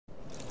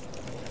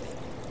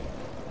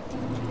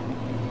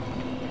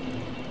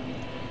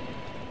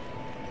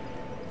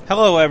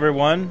Hello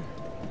everyone,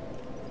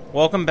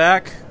 welcome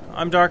back.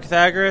 I'm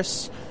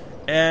Darkthagoras,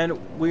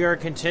 and we are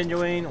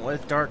continuing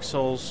with Dark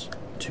Souls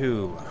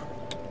 2.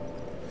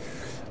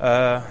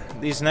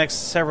 These next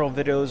several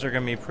videos are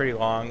going to be pretty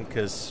long,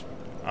 because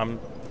I'm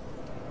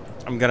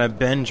going to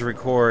binge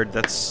record.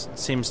 That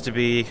seems to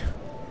be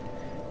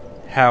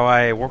how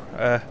I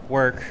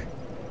work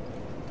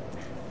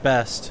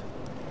best.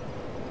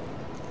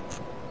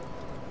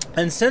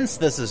 And since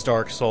this is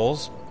Dark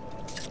Souls,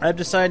 I've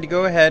decided to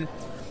go ahead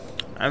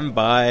and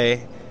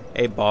buy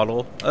a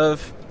bottle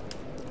of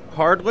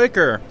hard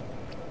liquor.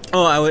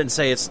 Oh, I wouldn't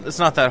say it's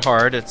not that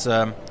hard. It's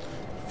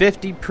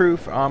 50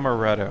 proof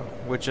amaretto,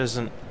 which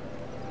isn't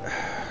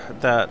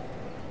that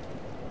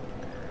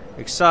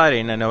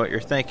exciting. I know what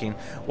you're thinking.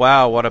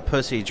 Wow, what a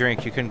pussy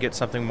drink. You couldn't get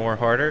something more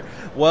harder?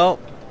 Well,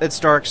 it's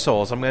Dark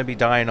Souls. I'm going to be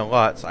dying a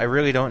lot, so I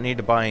really don't need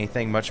to buy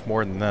anything much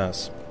more than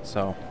this.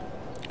 So,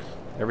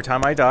 every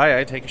time I die,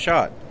 I take a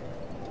shot.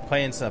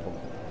 Plain and simple.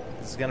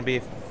 This is going to be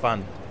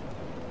fun.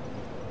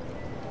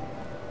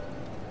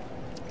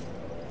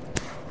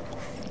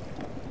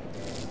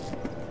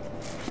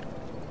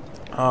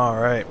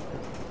 Alright,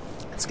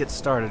 let's get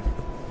started.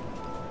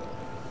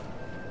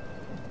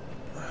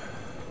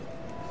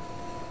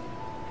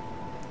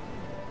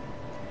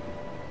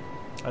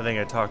 I think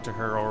I talked to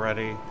her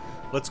already.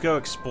 Let's go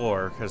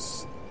explore,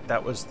 because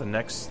that was the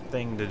next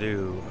thing to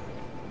do.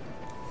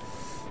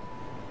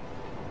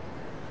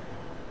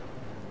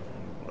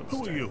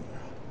 Who are you?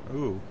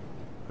 Ooh,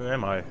 who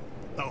am I?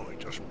 Oh, it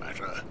doesn't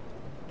matter.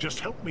 Just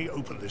help me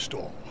open this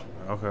door.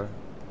 Okay.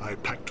 I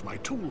packed my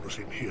tools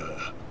in here,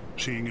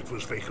 seeing it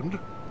was vacant.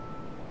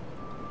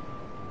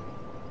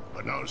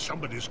 But now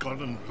somebody's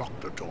gone and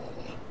locked the door.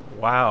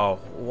 Wow,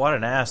 what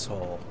an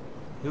asshole.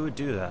 Who would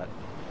do that?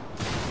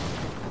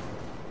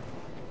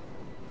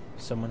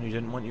 Someone who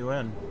didn't want you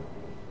in.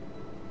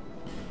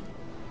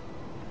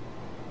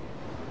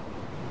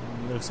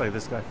 Looks like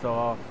this guy fell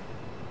off.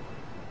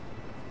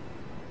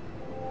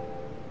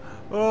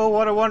 Oh,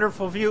 what a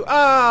wonderful view.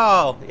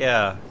 Oh!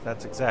 Yeah,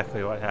 that's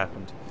exactly what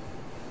happened.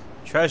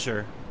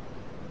 Treasure.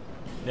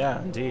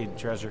 Yeah, indeed,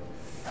 treasure.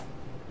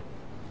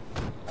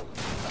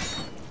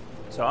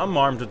 So I'm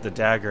armed with the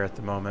dagger at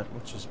the moment,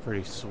 which is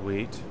pretty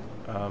sweet.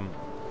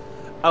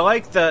 I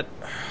like that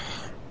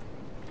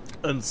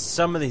in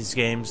some of these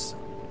games,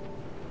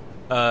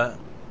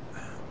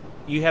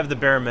 you have the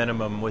bare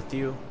minimum with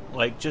you.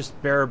 Like, just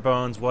bare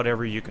bones,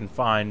 whatever you can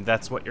find,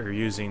 that's what you're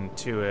using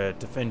to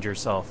defend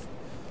yourself.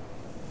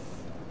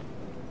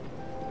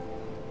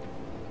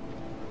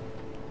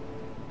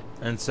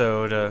 And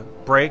so to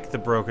break the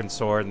broken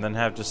sword and then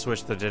have to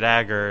switch the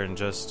dagger and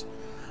just...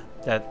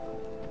 That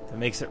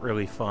makes it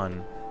really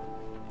fun.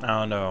 I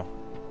don't know.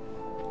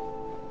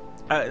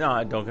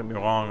 No, don't get me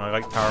wrong, I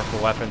like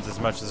powerful weapons as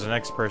much as the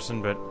next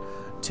person, but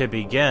to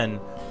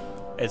begin,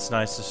 it's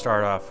nice to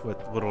start off with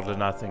little to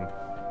nothing.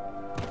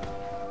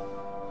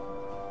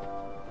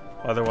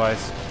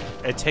 Otherwise,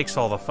 it takes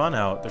all the fun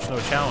out. There's no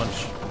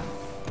challenge.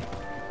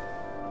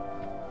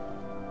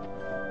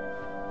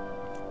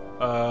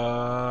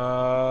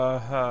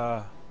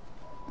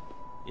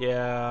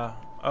 Yeah.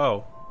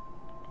 Oh.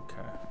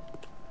 Okay.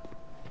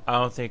 I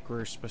don't think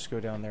we're supposed to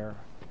go down there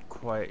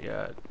quite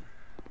yet.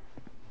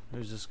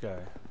 Who's this guy?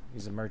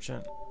 He's a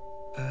merchant?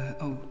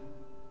 Hello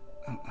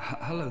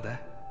there.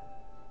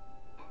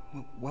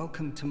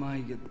 Welcome to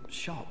my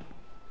shop.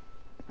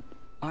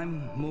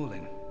 I'm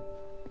Morlin,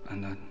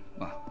 and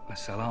I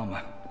sell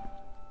armor.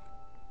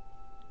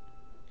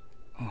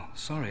 Oh,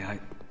 sorry,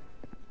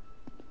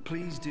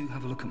 Please do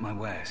have a look at my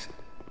wares.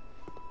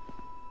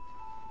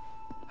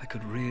 I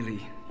could really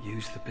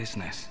use the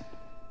business.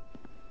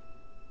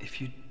 If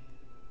you'd...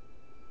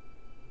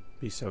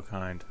 Be so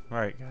kind.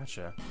 Alright,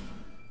 gotcha.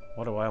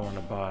 What do I want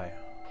to buy?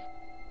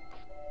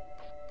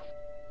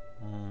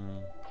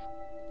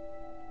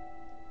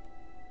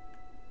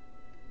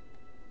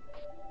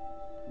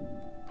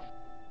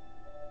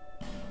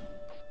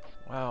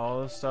 Wow,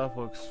 all this stuff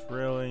looks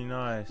really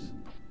nice.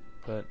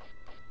 But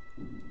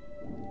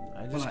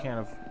I just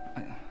can't have...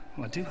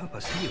 I do hope I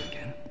see you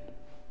again.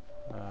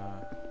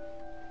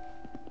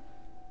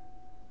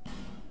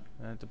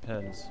 That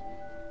depends.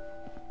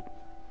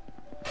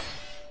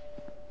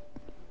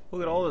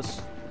 Look at all this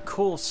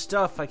cool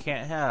stuff I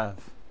can't have.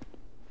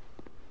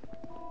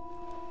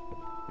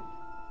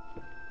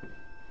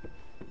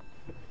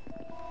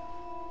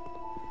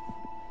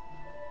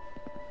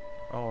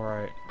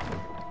 Alright.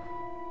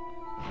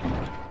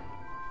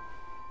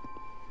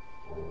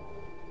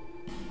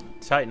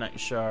 Titanite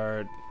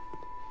shard.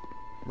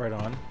 Right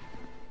on.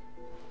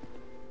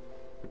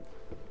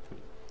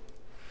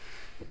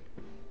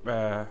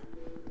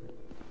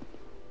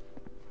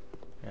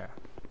 Yeah.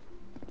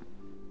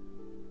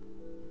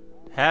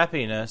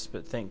 Happiness,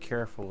 but think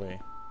carefully.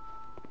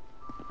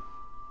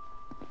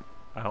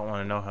 I don't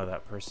want to know how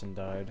that person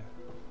died.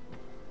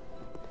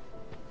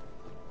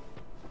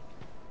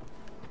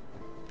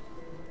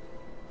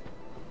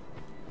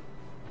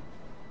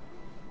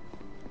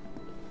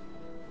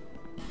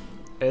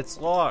 It's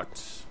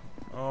locked.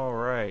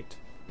 Alright.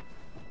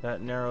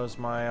 That narrows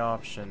my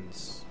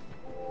options.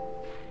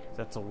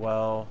 That's a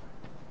well.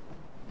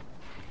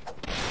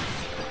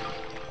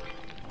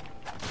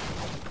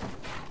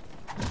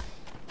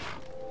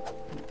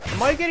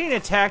 Am I getting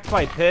attacked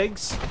by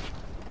pigs?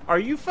 Are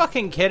you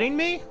fucking kidding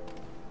me?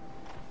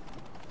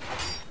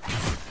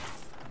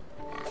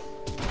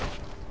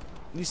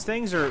 These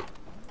things are...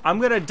 I'm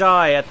gonna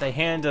die at the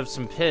hand of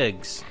some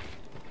pigs.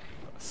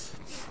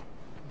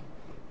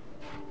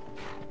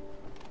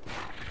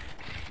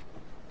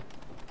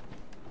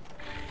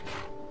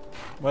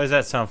 Why does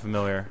that sound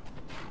familiar?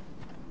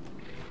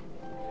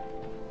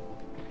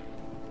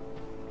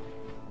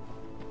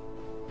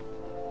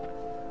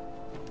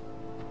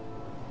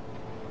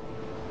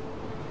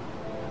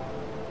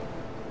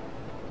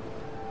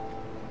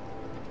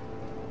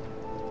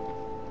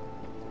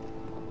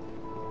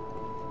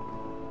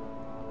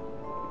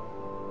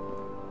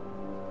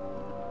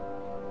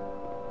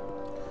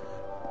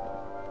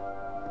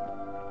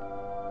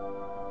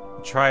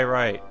 Try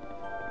right.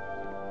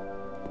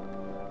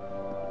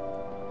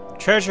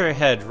 Treasure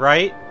head,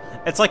 right?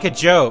 It's like a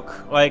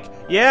joke. Like,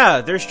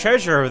 yeah, there's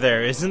treasure over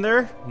there, isn't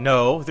there?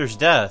 No, there's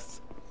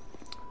death.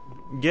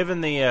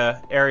 Given the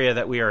area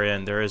that we are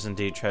in, there is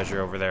indeed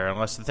treasure over there,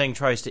 unless the thing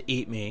tries to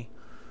eat me,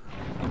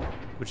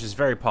 which is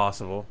very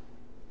possible.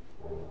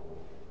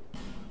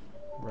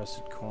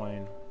 Rusted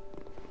coin.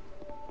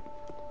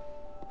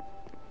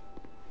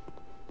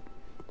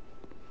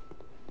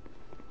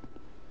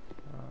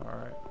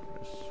 Alright.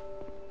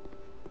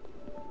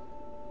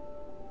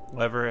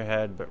 Lever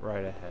ahead, but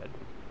right ahead.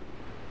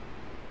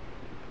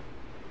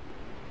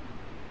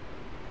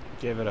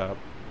 Give it up.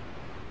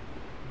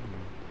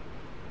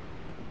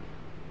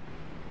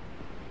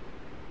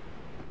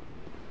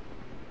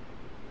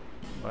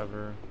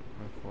 Lever,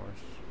 of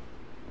course.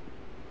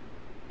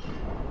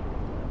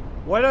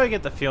 Why do I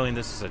get the feeling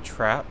this is a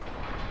trap?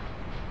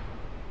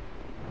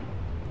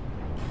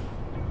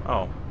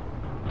 Oh.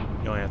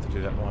 You only have to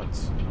do that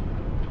once.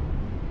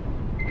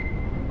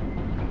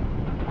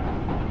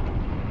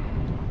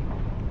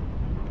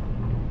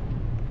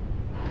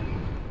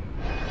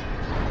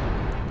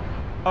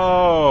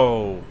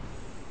 Oh.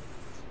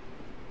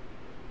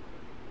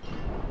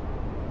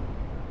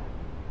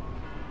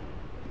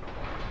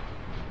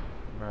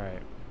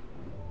 Right.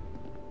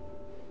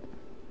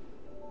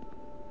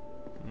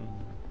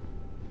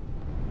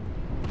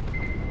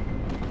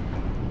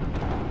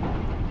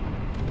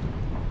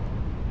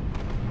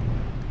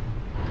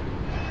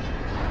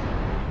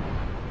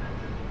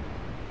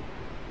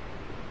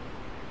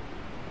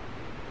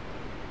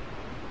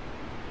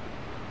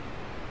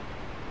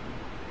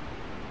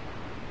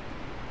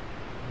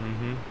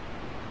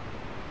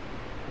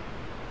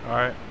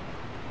 Alright.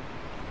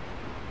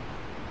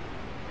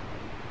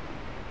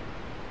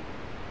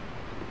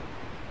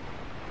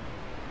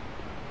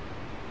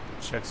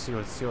 Check, see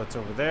what's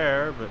over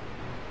there, but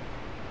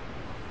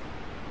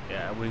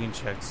yeah, we can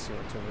check to see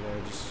what's over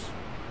there.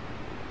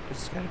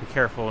 Just gotta be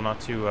careful not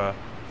to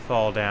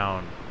fall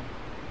down.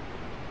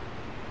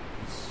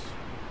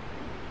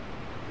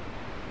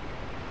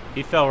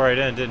 He fell right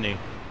in, didn't he?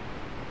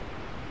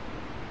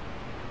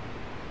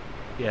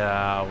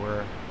 Yeah,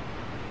 we're...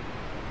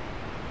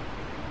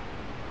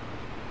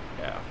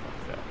 Yeah,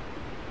 fuck that.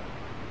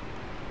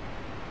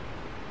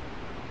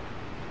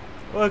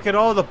 Look at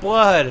all the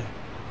blood!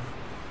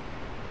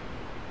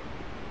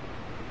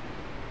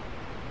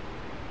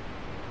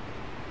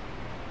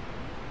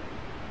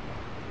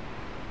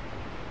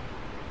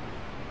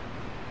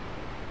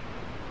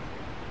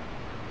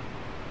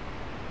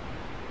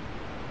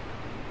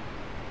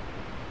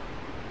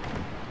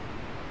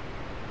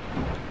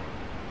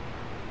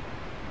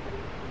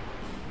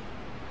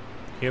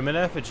 Human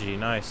effigy,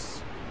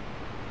 nice.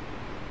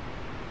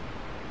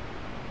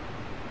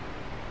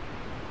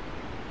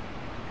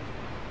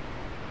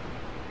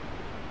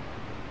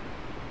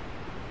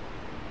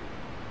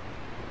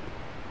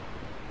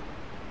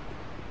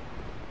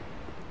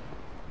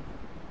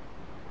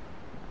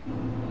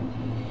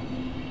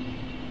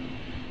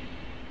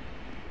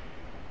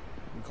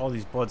 All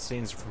these blood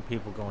stains are from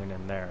people going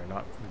in there,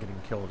 not from getting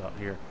killed out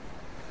here.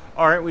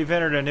 Alright, we've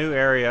entered a new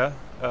area.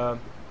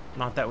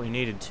 Not that we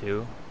needed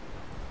to.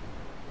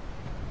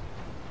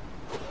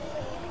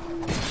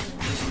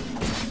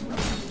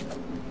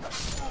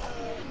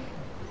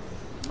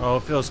 Oh,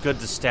 it feels good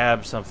to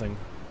stab something.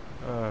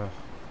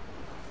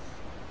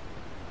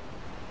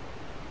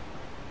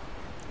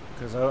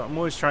 Because I'm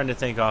always trying to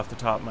think off the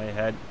top of my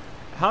head.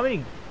 How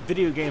many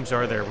video games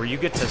are there where you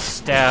get to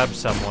stab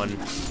someone?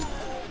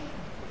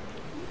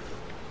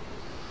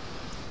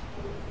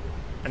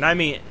 And I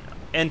mean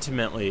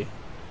intimately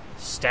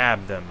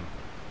stab them.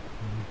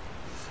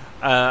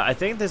 I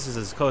think this is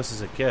as close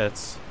as it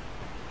gets.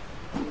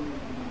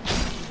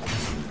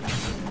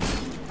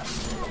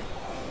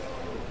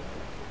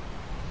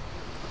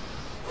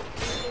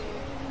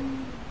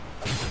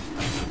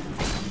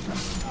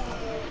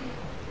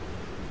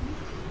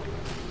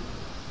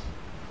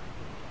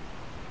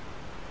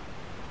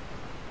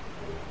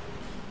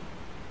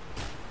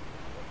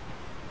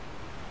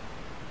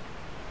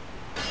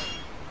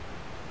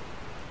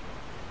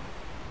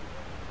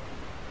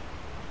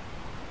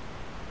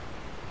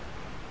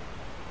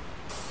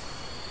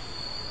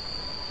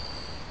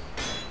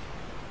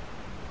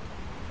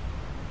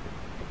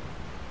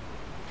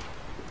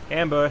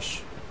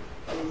 Ambush.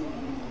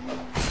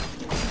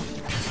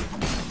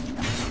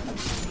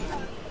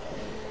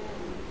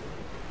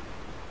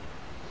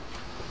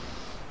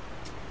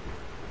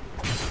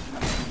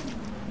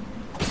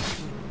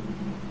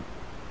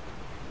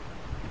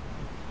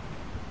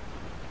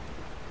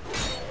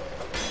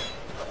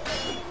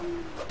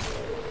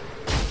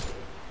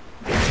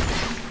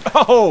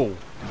 Oh!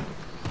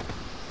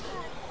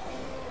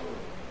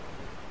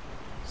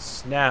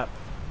 Snap.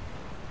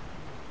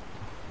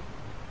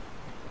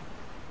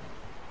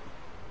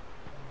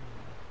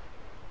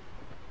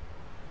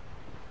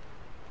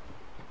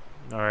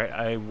 Alright,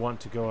 I want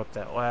to go up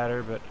that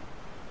ladder, but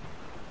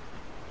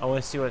I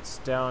want to see what's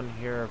down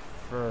here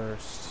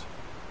first.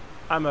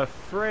 I'm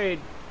afraid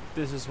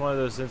this is one of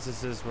those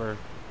instances where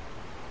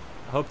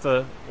I hope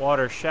the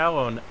water's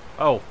shallow and...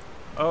 Oh.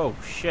 Oh,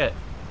 shit.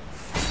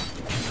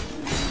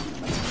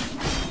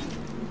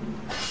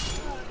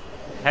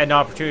 Had an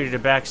opportunity to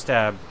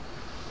backstab.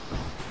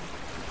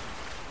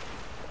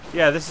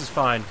 Yeah, this is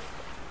fine.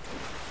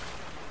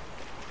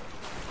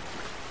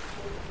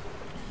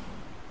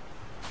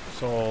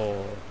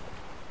 Soul.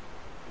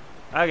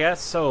 I got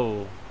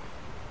soul.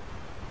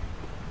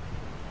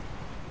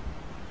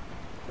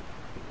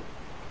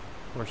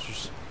 Of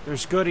course,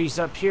 there's goodies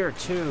up here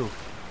too.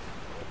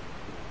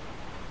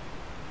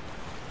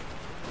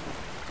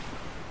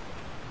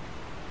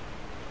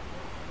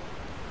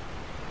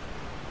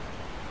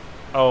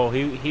 Oh,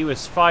 he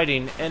was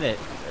fighting in it.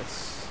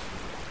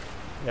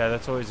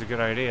 That's always a good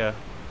idea.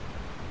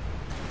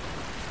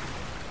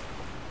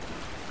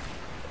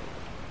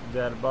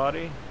 Dead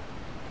body.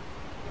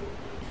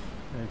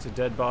 And it's a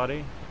dead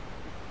body.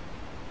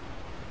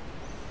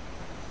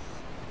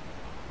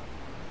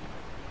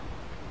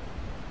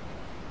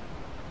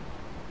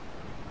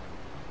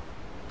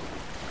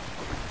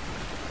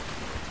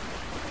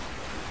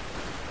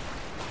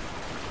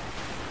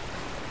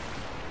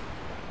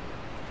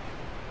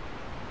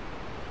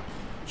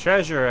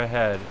 Treasure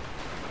ahead.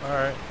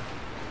 Alright.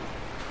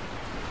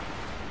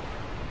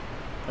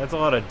 That's a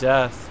lot of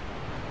death.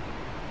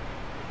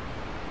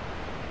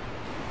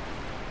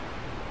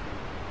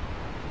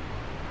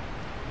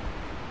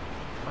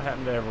 What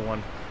happened to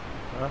everyone?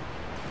 Huh?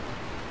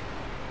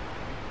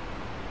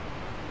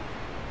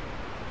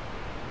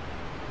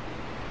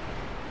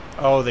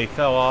 Oh, they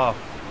fell off.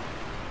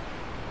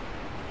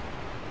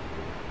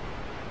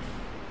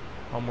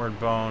 Homeward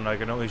bone. I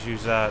can always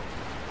use that.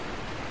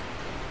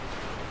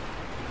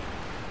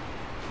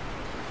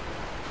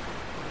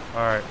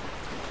 Alright.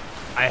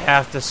 I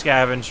have to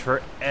scavenge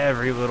for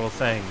every little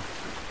thing.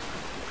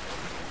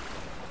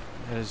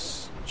 That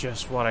is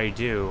just what I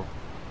do.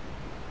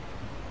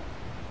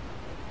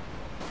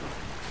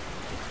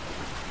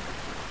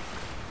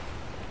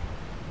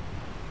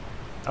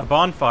 A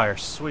bonfire,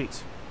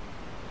 sweet.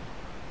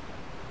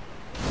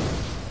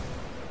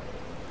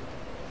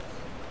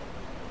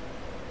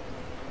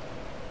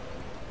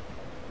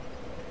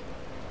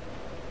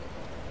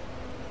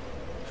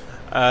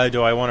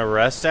 Do I want to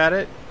rest at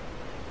it?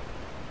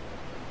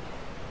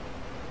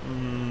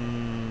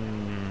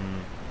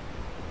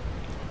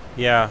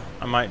 Yeah,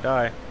 I might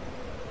die.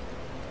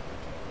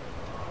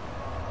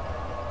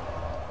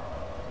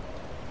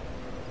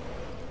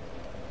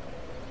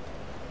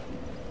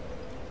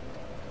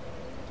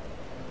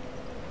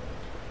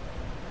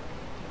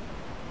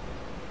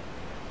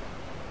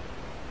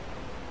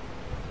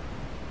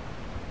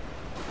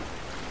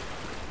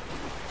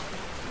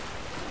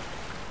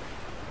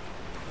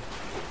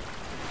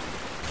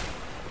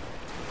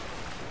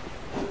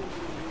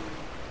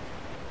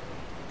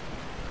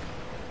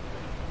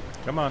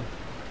 Come on.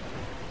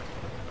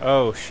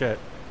 Oh, shit.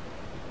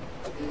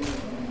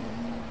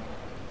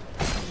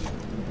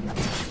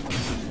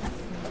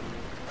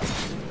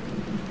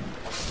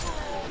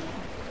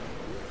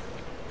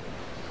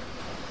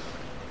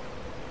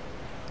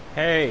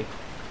 Hey,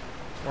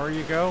 where are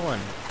you going?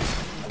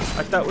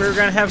 I thought we were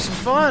gonna have some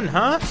fun,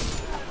 huh?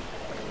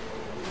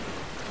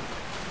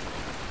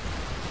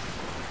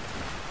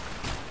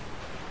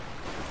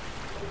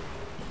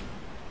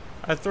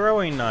 A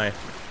throwing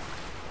knife.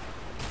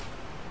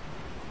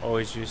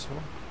 Always useful.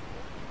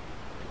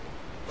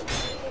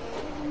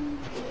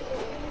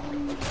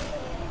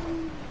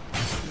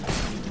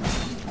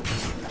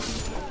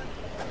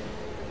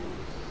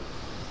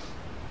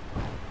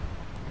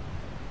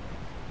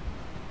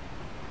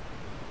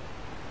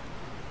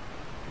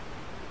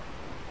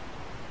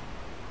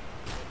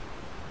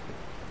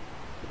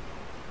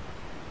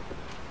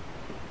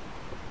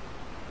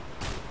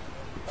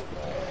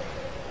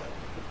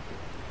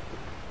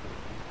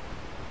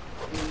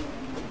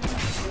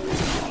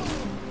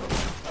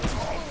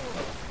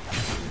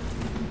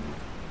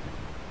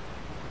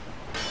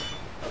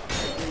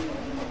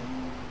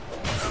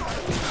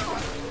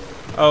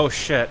 Oh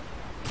shit.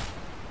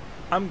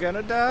 I'm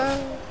gonna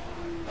die.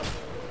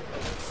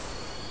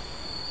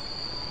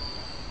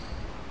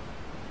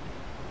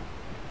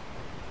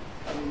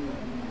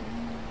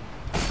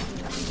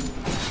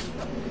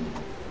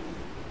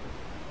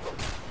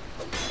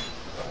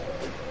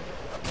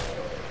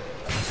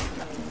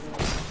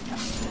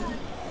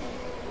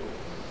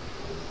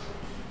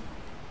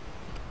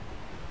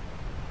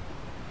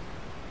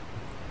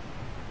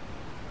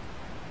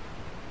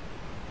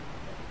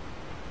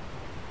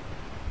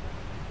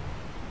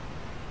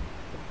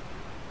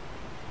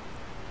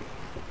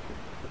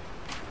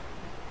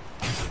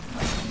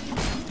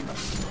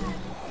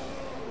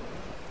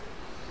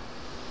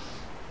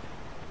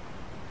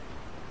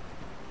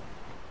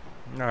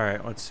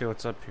 Alright, let's see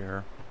what's up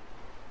here.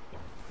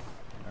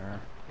 There.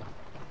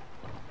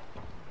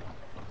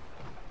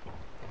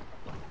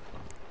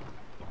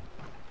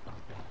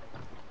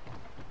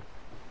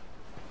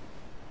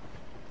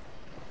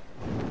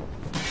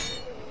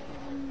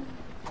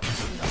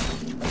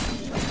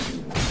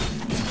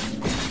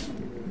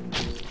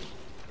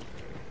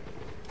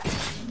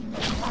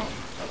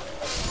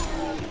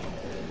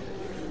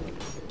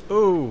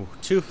 Ooh,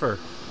 twofer.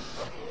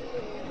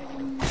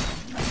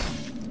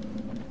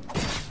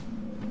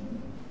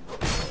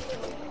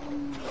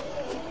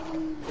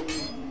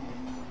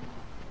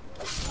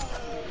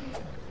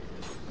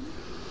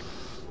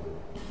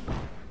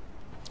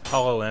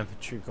 Hollow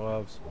infantry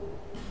gloves.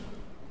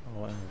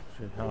 Hollow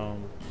infantry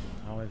helm.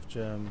 Olive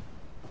gem.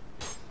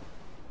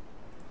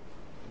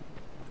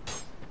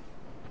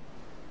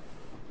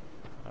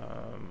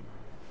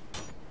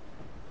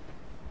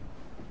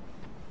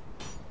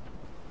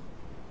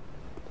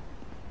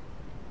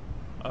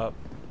 Up.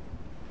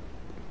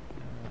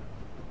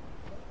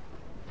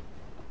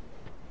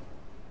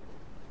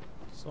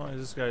 As long as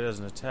this guy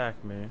doesn't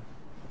attack me.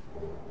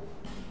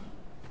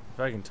 If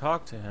I can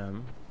talk to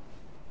him.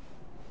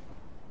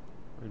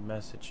 Read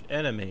message.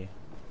 Enemy.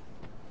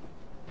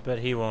 Bet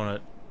he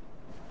won't.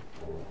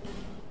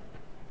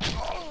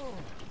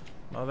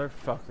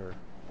 Motherfucker.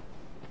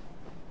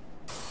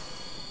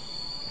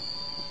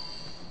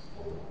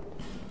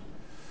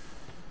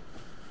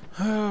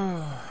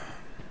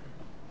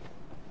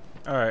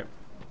 Alright.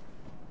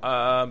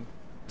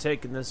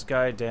 Taking this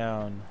guy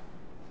down.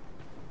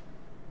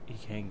 He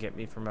can't get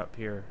me from up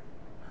here.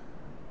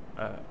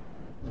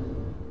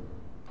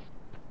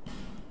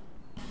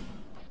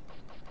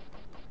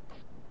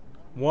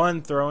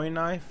 One throwing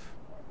knife.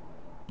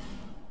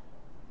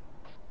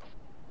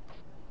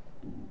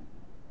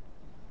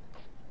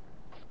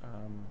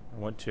 I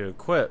want to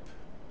equip.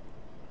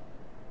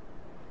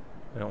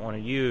 I don't want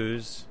to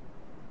use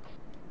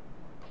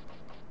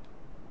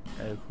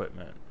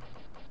equipment.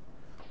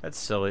 That's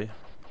silly.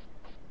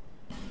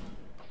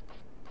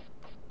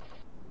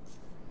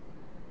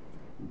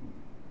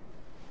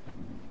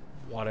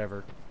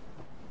 Whatever.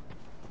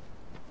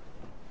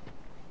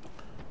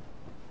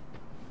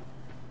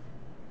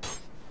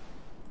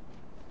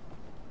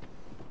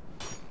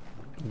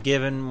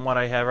 Given what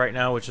I have right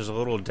now, which is a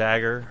little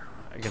dagger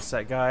against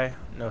that guy,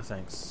 no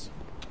thanks.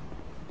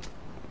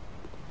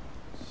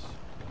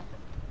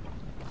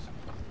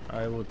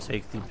 I will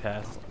take the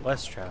path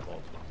less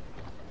traveled.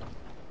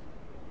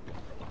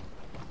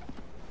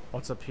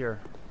 What's up here?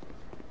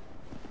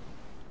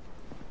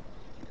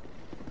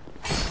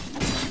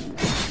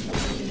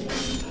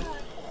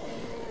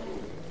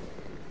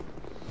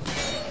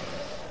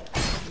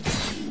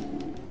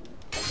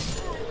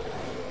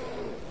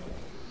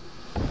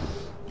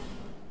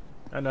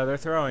 Another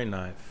throwing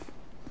knife.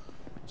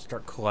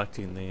 Start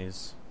collecting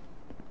these.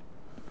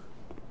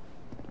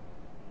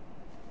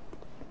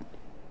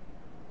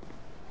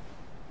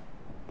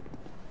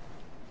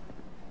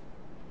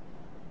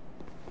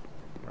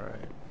 Right.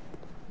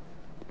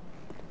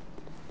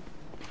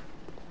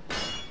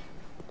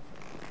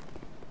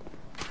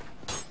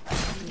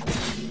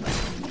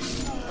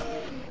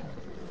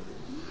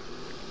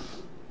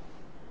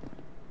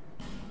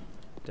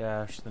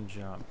 Dash, then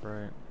jump,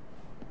 right?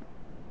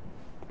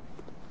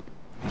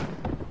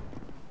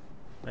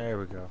 There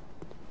we go.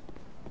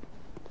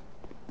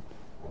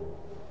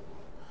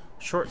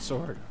 Short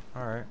sword.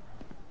 Alright.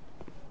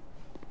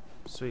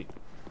 Sweet.